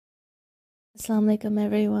Assalamu alaikum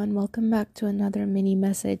everyone. Welcome back to another mini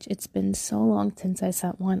message. It's been so long since I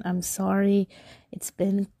sent one. I'm sorry. It's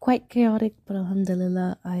been quite chaotic, but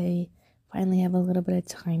alhamdulillah, I finally have a little bit of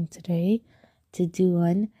time today to do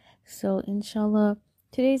one. So inshallah,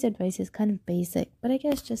 today's advice is kind of basic, but I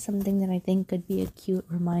guess just something that I think could be a cute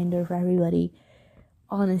reminder for everybody.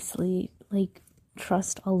 Honestly,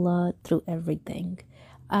 trust Allah through everything.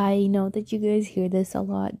 I know that you guys hear this a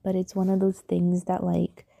lot, but it's one of those things that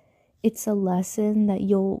it's a lesson that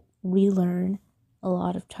you'll relearn a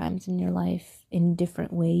lot of times in your life in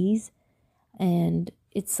different ways. And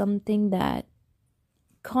it's something that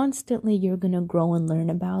constantly you're going to grow and learn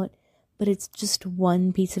about. But it's just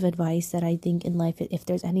one piece of advice that I think in life, if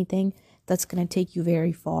there's anything that's going to take you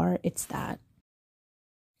very far, it's that.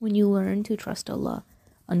 When you learn to trust Allah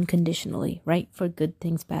unconditionally, right? For good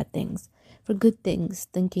things, bad things. For good things,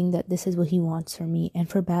 thinking that this is what He wants for me. And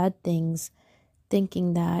for bad things,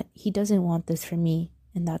 thinking that He doesn't want this for me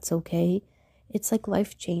and that's okay. It's like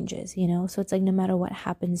life changes, so it's like no matter what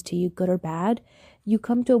happens to you, good or bad, you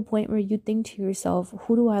come to a point where you think to yourself,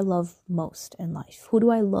 who do I love most in life? Who do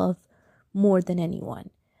I love more than anyone?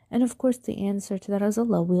 And of course the answer to that is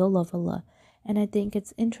Allah. We all love Allah. And I think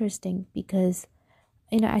it's interesting because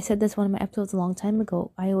I said this one of my episodes a long time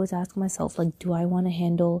ago. I always ask myself, do I want to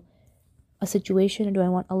handle a situation or do I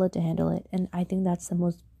want Allah to handle it? And I think that's the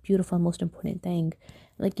most beautiful and most important thing.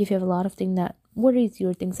 If you have a lot of things that worries you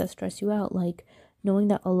or things that stress you out, knowing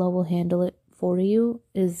that Allah will handle it for you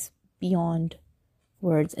is beyond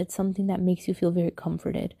words. It's something that makes you feel very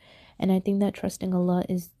comforted. And I think that trusting Allah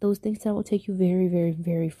is those things that will take you very, very,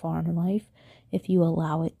 very far in life if you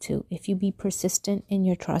allow it to. If you be persistent in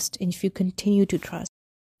your trust and if you continue to trust.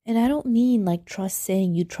 And I don't mean trust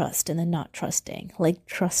saying you trust and then not trusting.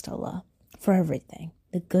 Trust Allah for everything.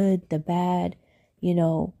 The good, the bad,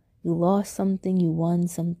 you lost something, you won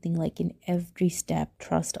something, in every step,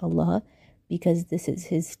 trust Allah because this is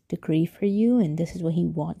His decree for you and this is what He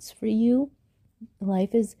wants for you.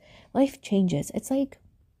 Life changes.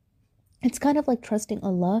 It's kind of like trusting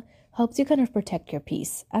Allah helps you kind of protect your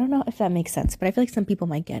peace. I don't know if that makes sense, but I feel like some people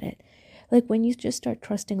might get it. When you just start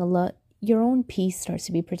trusting Allah, your own peace starts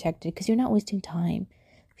to be protected because you're not wasting time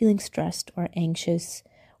feeling stressed or anxious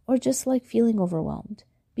or just feeling overwhelmed.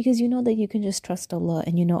 Because you know that you can just trust Allah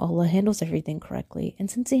and Allah handles everything correctly. And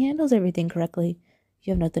since He handles everything correctly,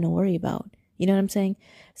 you have nothing to worry about. You know what I'm saying?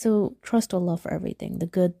 So trust Allah for everything. The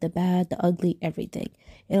good, the bad, the ugly, everything.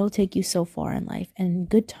 It'll take you so far in life. And in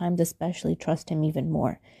good times especially, trust Him even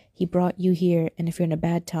more. He brought you here. And if you're in a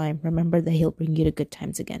bad time, remember that He'll bring you to good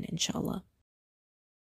times again, inshallah.